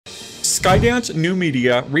SkyDance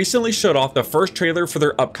Media recently showed off the first trailer for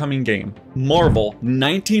their upcoming game, Marvel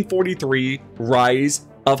 1943 Rise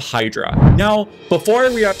of Hydra. Now, before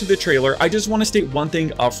I react to the trailer, I just want to state one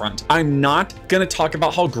thing up front. I'm not going to talk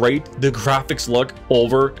about how great the graphics look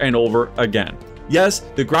over and over again. Yes,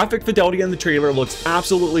 the graphic fidelity in the trailer looks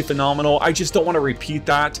absolutely phenomenal. I just don't want to repeat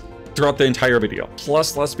that throughout the entire video.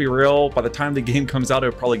 Plus, let's be real, by the time the game comes out,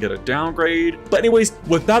 it'll probably get a downgrade. But anyways,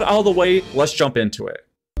 with that out of the way, let's jump into it.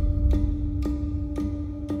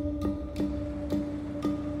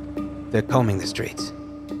 They're combing the streets,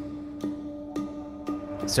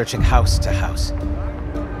 searching house to house.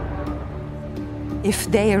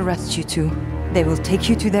 If they arrest you two, they will take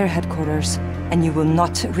you to their headquarters, and you will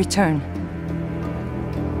not return.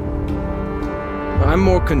 I'm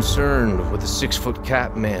more concerned with the 6-foot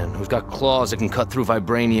cat man who's got claws that can cut through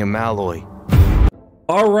vibranium alloy.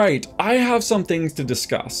 Alright, I have some things to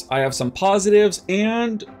discuss. I have some positives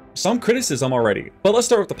and some criticism already, but let's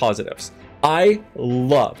start with the positives. I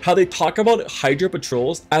love how they talk about Hydra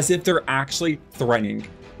patrols as if they're actually threatening.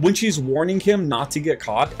 When she's warning him not to get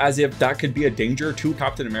caught, as if that could be a danger to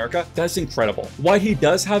Captain America, that's incredible. While he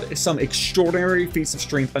does have some extraordinary feats of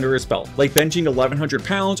strength under his belt, like benching 1,100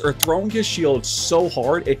 pounds or throwing his shield so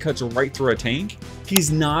hard it cuts right through a tank, he's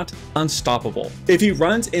not unstoppable. If he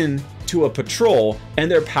runs into a patrol and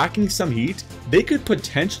they're packing some heat, they could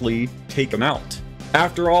potentially take him out.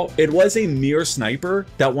 After all, it was a mere sniper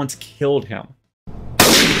that once killed him.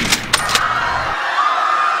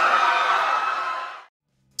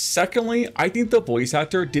 Secondly, I think the voice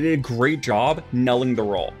actor did a great job nailing the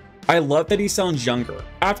role. I love that he sounds younger.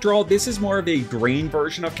 After all, this is more of a green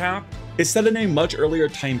version of Cap. It's set in a much earlier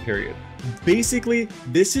time period. Basically,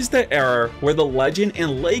 this is the era where the legend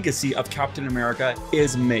and legacy of Captain America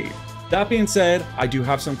is made. That being said, I do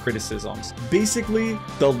have some criticisms. Basically,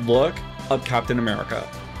 the look of Captain America.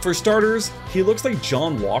 For starters, he looks like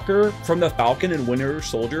John Walker from the Falcon and Winter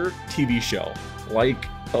Soldier TV show. Like,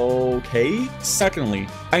 okay. Secondly,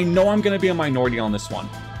 I know I'm gonna be a minority on this one,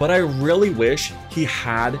 but I really wish he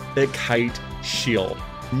had the kite shield,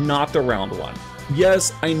 not the round one.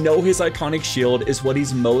 Yes, I know his iconic shield is what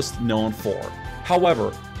he's most known for.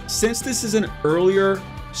 However, since this is an earlier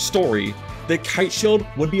story, the kite shield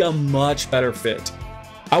would be a much better fit.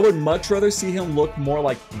 I would much rather see him look more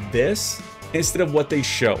like this instead of what they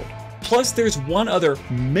showed. Plus, there's one other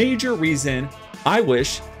major reason I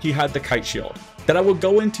wish he had the kite shield that I will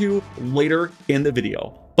go into later in the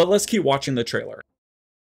video. But let's keep watching the trailer.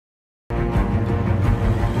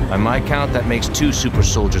 By my count, that makes 2 super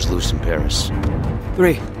soldiers loose in Paris.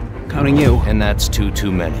 3, counting you. And that's 2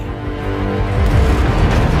 too many.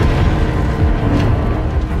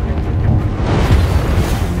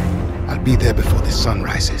 I'll be there before the sun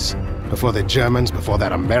rises. Before the Germans, before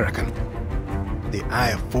that American. The Eye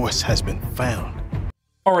of Force has been found.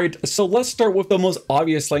 Alright, so let's start with the most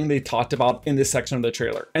obvious thing they talked about in this section of the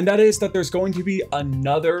trailer, and that is that there's going to be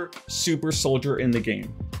another super soldier in the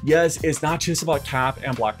game. Yes, it's not just about Cap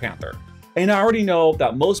and Black Panther. And I already know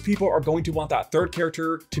that most people are going to want that third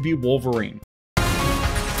character to be Wolverine,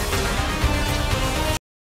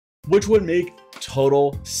 which would make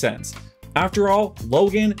total sense. After all,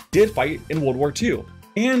 Logan did fight in World War II,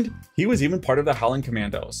 and he was even part of the Howling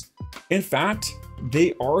Commandos. In fact,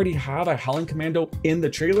 they already have a Howling Commando in the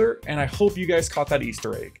trailer, and I hope you guys caught that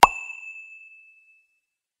Easter egg.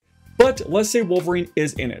 But let's say Wolverine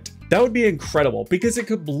is in it. That would be incredible because it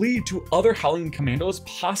could lead to other Howling Commandos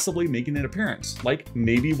possibly making an appearance. Like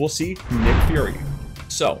maybe we'll see Nick Fury.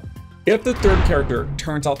 So if the third character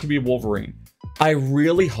turns out to be Wolverine, I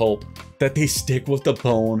really hope that they stick with the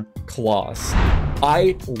bone claws.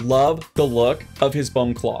 I love the look of his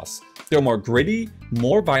bone claws. They're more gritty,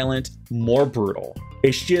 more violent, more brutal.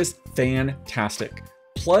 It's just fantastic.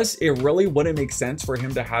 Plus, it really wouldn't make sense for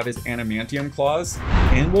him to have his adamantium claws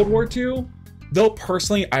in World War II. Though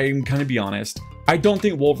personally, I'm gonna be honest, I don't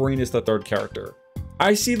think Wolverine is the third character.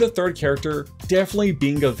 I see the third character definitely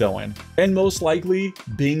being a villain, and most likely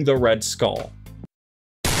being the Red Skull.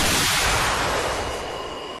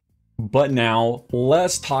 But now,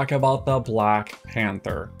 let's talk about the Black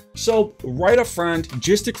Panther. So, right up front,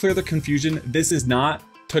 just to clear the confusion, this is not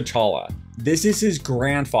T'Challa. This is his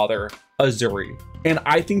grandfather, Azuri. And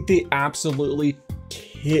I think they absolutely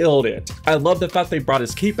killed it. I love the fact they brought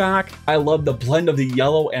his cape back. I love the blend of the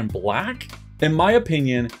yellow and black. In my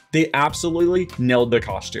opinion, they absolutely nailed the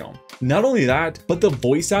costume. Not only that, but the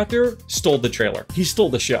voice actor stole the trailer. He stole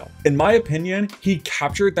the show. In my opinion, he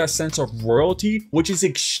captured that sense of royalty, which is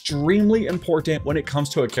extremely important when it comes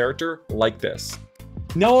to a character like this.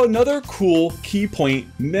 Now, another cool key point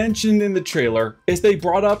mentioned in the trailer is they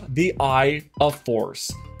brought up the Eye of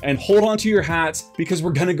Force. and hold on to your hats because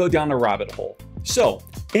we're gonna go down a rabbit hole. So,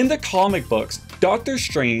 in the comic books, Doctor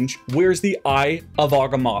Strange wears the Eye of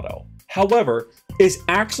Agamotto. However, it's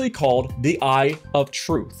actually called the Eye of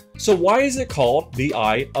Truth. So why is it called the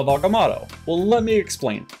Eye of Agamotto? Well, let me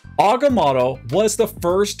explain. Agamotto was the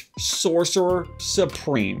first Sorcerer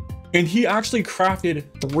Supreme, and he actually crafted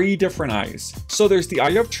 3 different eyes. So there's the Eye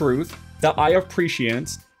of Truth, the Eye of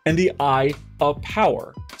Prescience, and the Eye of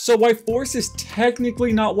Power. So while Force is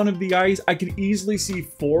technically not one of the eyes, I could easily see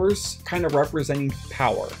Force kind of representing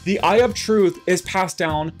power. The Eye of Truth is passed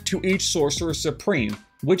down to each Sorcerer Supreme,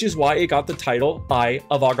 which is why it got the title Eye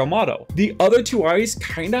of Agamotto. The other 2 eyes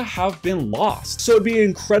kind of have been lost. So it'd be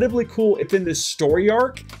incredibly cool if in this story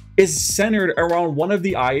arc is centered around one of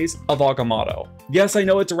the eyes of Agamotto. Yes, I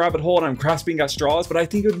know it's a rabbit hole and I'm grasping at straws, but I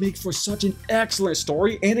think it would make for such an excellent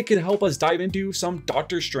story and it could help us dive into some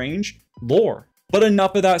Doctor Strange lore. But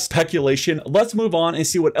enough of that speculation, let's move on and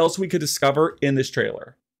see what else we could discover in this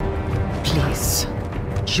trailer. Please,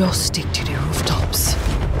 just stick to the rooftops.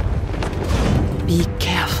 Be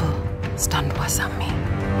careful, stand beside me.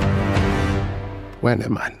 When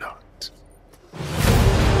am I not?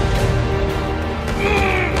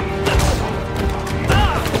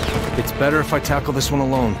 It's better if I tackle this one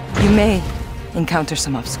alone. You may encounter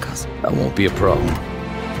some obstacles. That won't be a problem.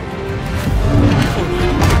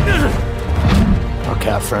 Our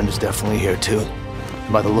cat friend is definitely here too.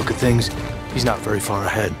 By the look of things, he's not very far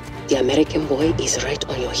ahead. The American boy is right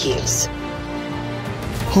on your heels.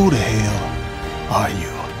 Who the hell are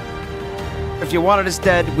you? If you wanted us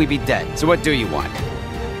dead, we'd be dead. So what do you want?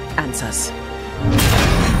 Answers.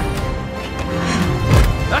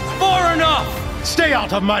 That's far enough! Stay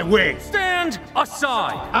out of my way! Stand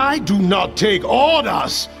aside! I do not take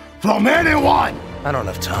orders from anyone! I don't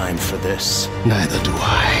have time for this. Neither do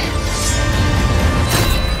I.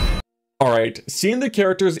 Alright, seeing the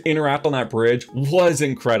characters interact on that bridge was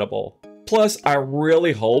incredible. Plus, I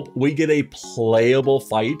really hope we get a playable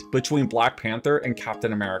fight between Black Panther and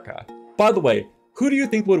Captain America. By the way, who do you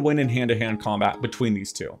think would win in hand-to-hand combat between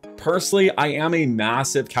these two? Personally, I am a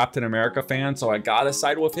massive Captain America fan, so I gotta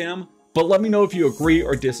side with him, but let me know if you agree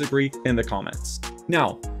or disagree in the comments.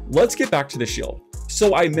 Now, let's get back to the shield.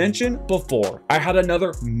 So I mentioned before, I had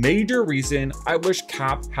another major reason I wish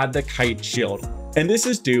Cap had the kite shield, and this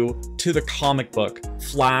is due to the comic book,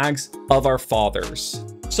 Flags of Our Fathers.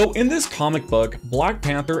 So in this comic book, Black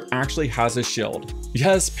Panther actually has a shield.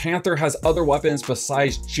 Yes, Panther has other weapons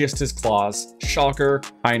besides just his claws. Shocker,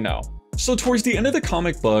 I know. So towards the end of the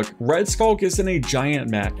comic book, Red Skull gets in a giant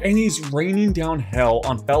mech and he's raining down hell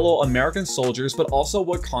on fellow American soldiers, but also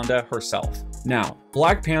Wakanda herself. Now,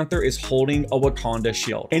 Black Panther is holding a Wakanda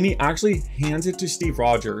shield and he actually hands it to Steve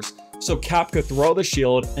Rogers so Cap could throw the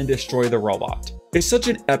shield and destroy the robot. It's such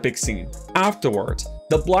an epic scene. Afterwards,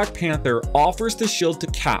 the Black Panther offers the shield to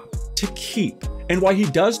Cap to keep, and while he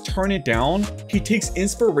does turn it down, he takes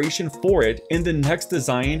inspiration for it in the next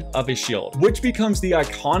design of his shield, which becomes the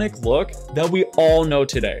iconic look that we all know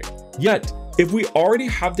today. Yet, if we already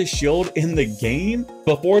have the shield in the game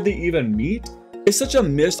before they even meet, it's such a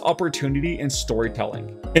missed opportunity in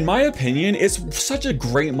storytelling. In my opinion, it's such a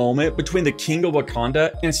great moment between the King of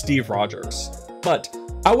Wakanda and Steve Rogers. But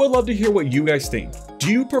I would love to hear what you guys think.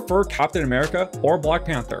 Do you prefer Captain America or Black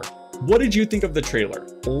Panther? What did you think of the trailer?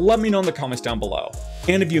 Let me know in the comments down below.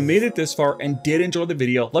 And if you made it this far and did enjoy the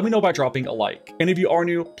video, let me know by dropping a like. And if you are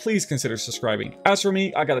new, please consider subscribing. As for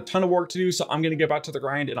me, I got a ton of work to do, so I'm gonna get back to the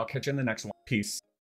grind and I'll catch you in the next one. Peace.